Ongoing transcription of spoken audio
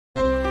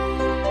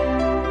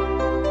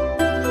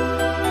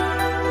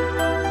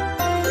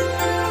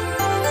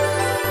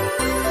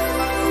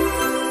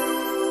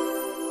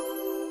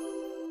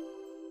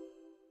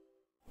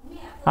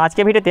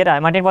আজকে ভিডিওতে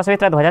রায়মার্টিন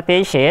প্রশ্নবিচিত্রা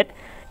 2023-এর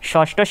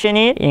ষষ্ঠ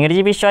শ্রেণীর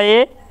ইংরেজি বিষয়ে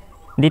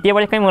দ্বিতীয়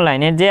পরীক্ষায়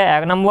মূল্যায়নের যে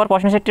 1 নম্বর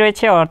প্রশ্ন সেটটি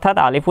রয়েছে অর্থাৎ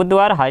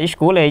আলিপুরদুয়ার হাই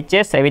স্কুল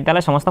এইচএস এই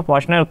বিদ্যালয়ের সমস্ত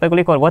প্রশ্নের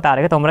উত্তরগুলি করবো। তার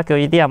আগে তোমরা কেউ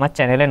যদি আমার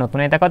চ্যানেলে নতুন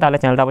হয়ে থাকো তাহলে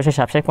চ্যানেলটা অবশ্যই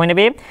সাবস্ক্রাইব করে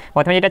নেবে।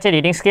 প্রথমে যেটা আছে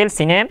রিডিং স্কিল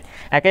সিনে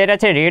একে যেটা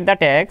আছে read the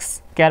text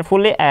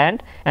carefully and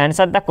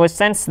answer the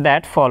questions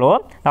that follow.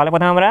 তাহলে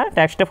প্রথমে আমরা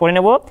টেক্সটটা পড়ে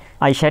নেব।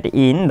 I sat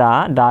in the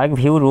dark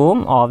view room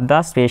of the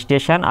space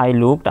station. I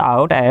looked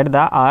out at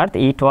the earth.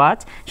 It was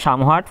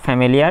somewhat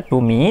familiar to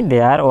me.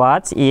 There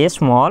was a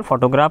small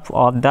photograph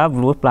of the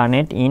blue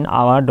planet in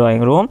our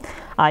drawing room.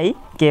 I,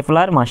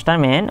 Kepler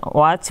Masterman,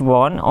 was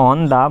born on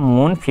the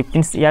moon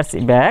 15 years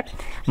back.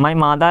 My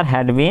mother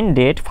had been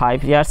dead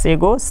 5 years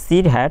ago. She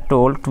had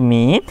told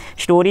me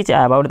stories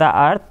about the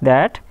earth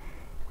that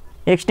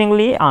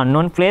extremely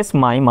unknown place.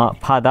 My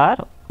father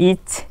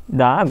is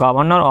the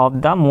governor of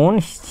the moon.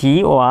 He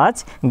was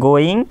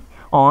going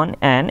on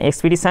an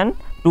expedition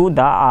to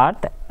the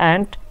earth,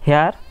 and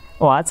here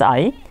was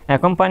I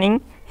accompanying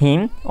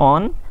him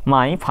on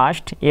my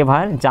first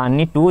ever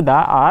journey to the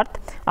earth.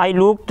 I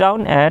looked down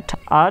at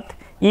earth.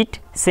 It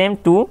seemed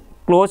too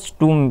close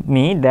to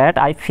me that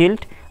I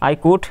felt I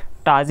could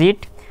touch it.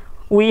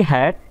 We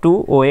had to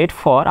wait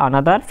for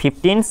another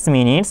 15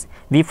 minutes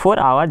before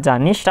our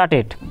journey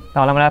started.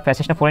 তাহলে আমরা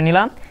প্যাসেজটা পড়ে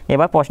নিলাম।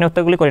 এবার প্রশ্নের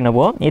উত্তরগুলি করে নেব।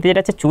 এতে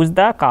যেটা আছে choose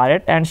the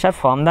correct answer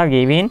from the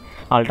given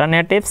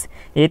alternatives.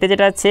 এতে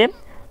যেটা আছে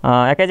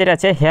একে যেটা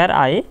আছে হেয়ার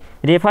আই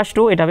রেফার্স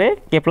টু, এটা হবে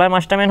কেপলার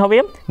মাস্টারম্যান হবে।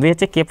 দুই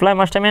হচ্ছে Kepler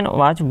Masterman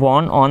was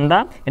born on the,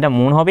 এটা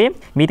মুন হবে।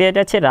 বিতে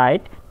এটা আছে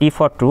write T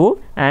for true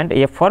and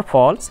F for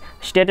false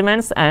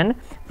statements and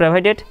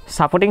provided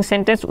supporting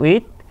sentence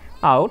with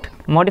out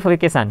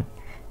modification.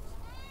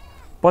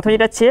 প্রথম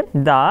যেটা হচ্ছে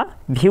the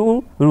view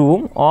room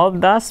of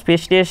the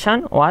space station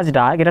was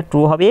dark, এটা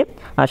true হবে।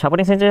 আর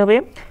সাপোর্টিং সেন্টেন্স হবে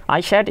I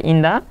sat in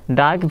the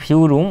dark view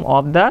room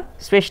of the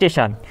space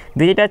station.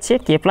 দুই যেটা হচ্ছে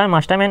Kepler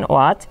Masterman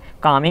was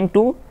coming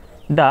to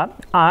the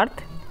earth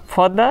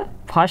for the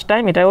first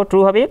time, এটাও true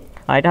হবে।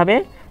 আর এটা হবে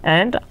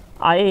and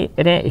I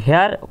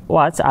hear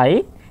was I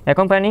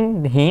accompanying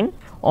him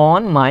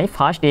on my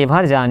first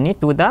ever journey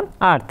to the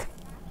earth.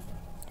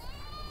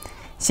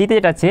 সিতে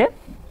যেটা আছে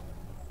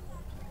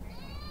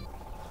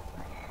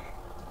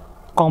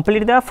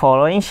complete the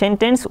following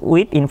sentence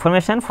with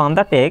information from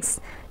the text.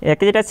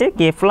 একে যেটা আছে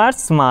কেপলার্স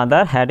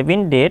mother had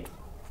been dead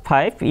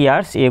 5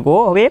 years ago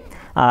হবে।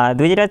 আর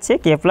দুই যেটা আছে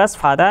কেপলার্স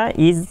father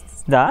is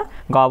the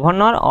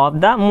governor of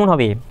the moon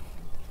হবে।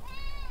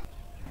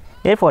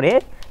 এরপরে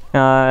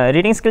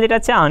রিডিং স্কিল যেটা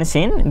আছে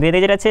আনসিন। দুই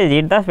যেটা আছে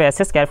read the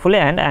passage carefully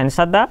and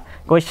answer the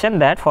question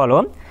that follow.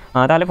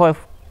 তাহলে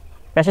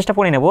প্যাসেজটা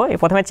পড়ে নেব।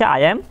 প্রথমে হচ্ছে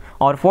I am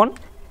অরফন।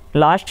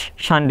 Last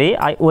Sunday,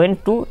 I went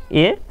to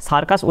a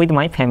circus with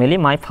my family.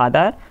 My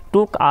father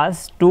took us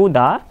to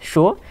the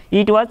show.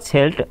 It was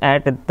held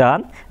at the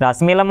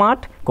Rasmela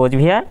Mart,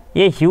 Coachbihar.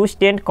 A huge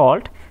tent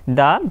called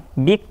the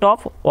Big Top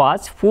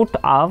was put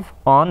up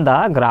on the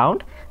ground.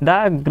 The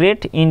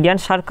Great Indian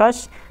Circus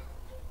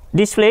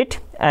displayed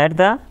at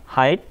the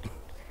height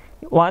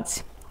was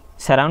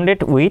surrounded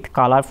with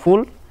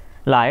colorful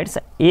lights.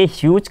 A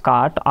huge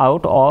cart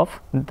out of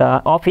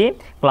a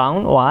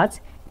clown was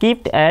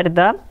kept at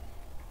the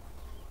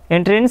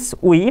entrance.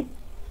 We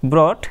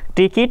brought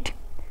ticket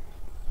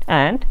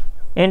and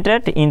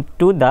entered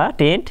into the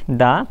tent.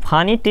 The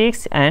funny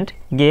tricks and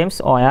games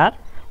were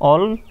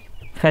all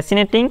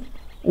fascinating.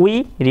 We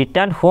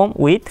returned home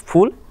with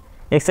full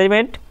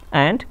excitement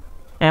and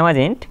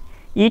amazement.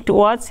 It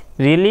was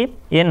really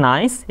a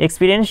nice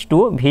experience to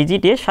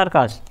visit a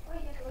circus.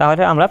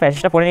 তাহলে আমরা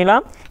প্যাসেজটা পড়ে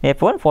নিলাম।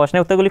 এরপর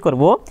প্রশ্নের উত্তরগুলি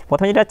করব।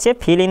 প্রথমে যেটা আছে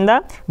fill in the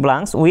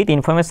blanks with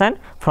information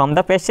from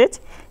the passage.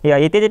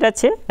 এতে যেটা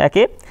আছে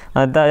একে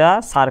the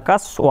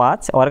circus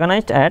was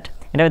organised at,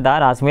 এটা দ্য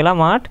রাসমেলা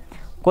মাঠ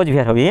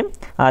কোচবিহার হবে।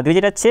 আর দুই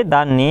যেটা হচ্ছে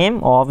the name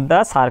of the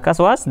circus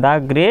was the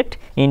great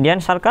Indian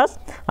circus.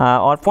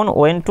 অর্পণ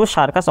ওয়েন টু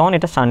সার্কাস অন,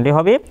 এটা সানডে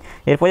হবে।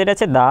 এরপর যেটা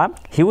আছে the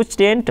huge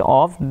tent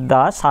of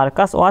the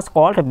circus was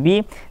called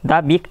the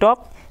big top.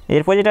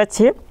 এরপর যেটা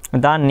আছে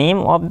the name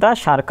of the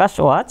circus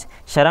was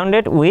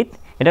surrounded with,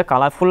 এটা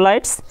কালারফুল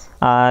লাইটস।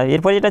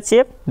 এরপর যেটা আছে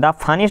the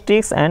funny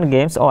tricks and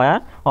games were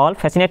all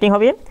fascinating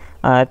হবে।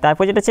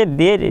 তারপর যেটা আছে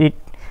they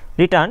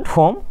return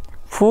home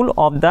full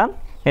of the,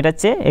 এটা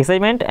হচ্ছে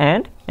এক্সাইটমেন্ট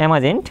অ্যান্ড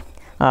অ্যামাজেন্ট।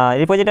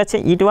 এরপর যেটা আছে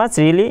ইট was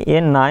really a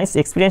nice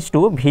experience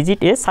to visit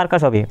A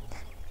circus হবে।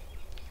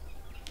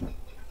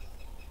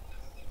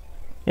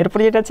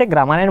 এরপরে যেটা আছে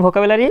গ্রামার অ্যান্ড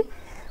ভোকাবুলারি।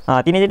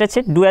 তিনি যেটা আছে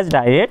ডু অ্যাজ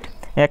ডাইরেক্ট।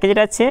 একে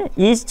যেটা আছে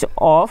ইচ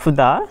অফ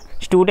দ্য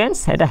স্টুডেন্টস,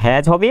 এটা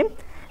হ্যাজ হবে।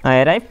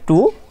 Arrive to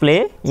play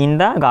in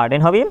the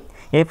garden হবে।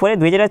 এরপরে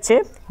দুই যেটা আছে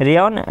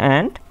rayon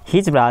and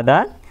his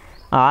brother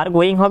are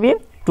going হবে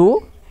টু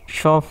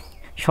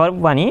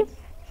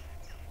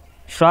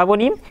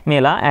শ্রাবণী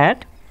মেলা অ্যাট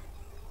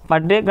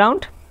পার্ডে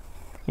গ্রাউন্ড।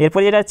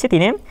 এরপরে যেটা আছে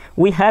তিনে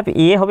উই হ্যাভ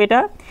এ হবে, এটা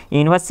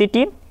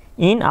ইউনিভার্সিটি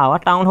ইন আওয়ার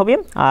টাউন হবে।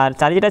 আর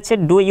চারে যেটা আছে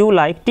ডু ইউ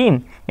লাইক টিম,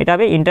 এটা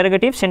হবে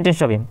ইন্টারোগেটিভ সেন্টেন্স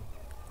হবে।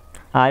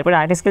 আর এরপরে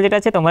রাইটিং স্কিল যেটা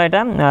আছে তোমরা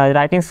এটা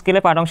রাইটিং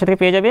স্কিলের পাঠ অংশ থেকে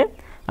পেয়ে যাবে।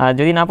 আর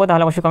যদি না পাও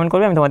তাহলে অবশ্যই কমেন্ট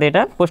করবে, আমি তোমাদের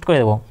এটা পোস্ট করে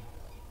দেবো।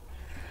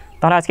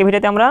 তাহলে আজকে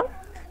ভিডিওতে আমরা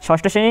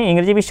ষষ্ঠ শ্রেণীর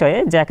ইংরেজি বিষয়ে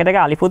যে একে থেকে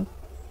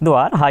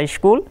আলিপুরদুয়ার হাই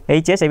স্কুল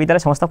এইচএস এই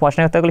বিদ্যালয়ের সমস্ত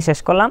প্রশ্নের উত্তরগুলি শেষ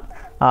করলাম।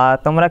 আর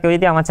তোমরা কেউ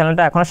যদি আমার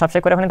চ্যানেলটা এখনও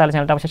সাবস্ক্রাইব করে রাখেন তাহলে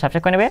চ্যানেলটা অবশ্যই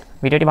সাবস্ক্রাইব করে নেবে।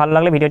 ভিডিওটি ভালো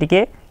লাগলে ভিডিওটিকে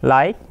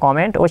লাইক,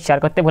 কমেন্ট ও শেয়ার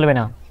করতে ভুলবে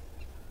না।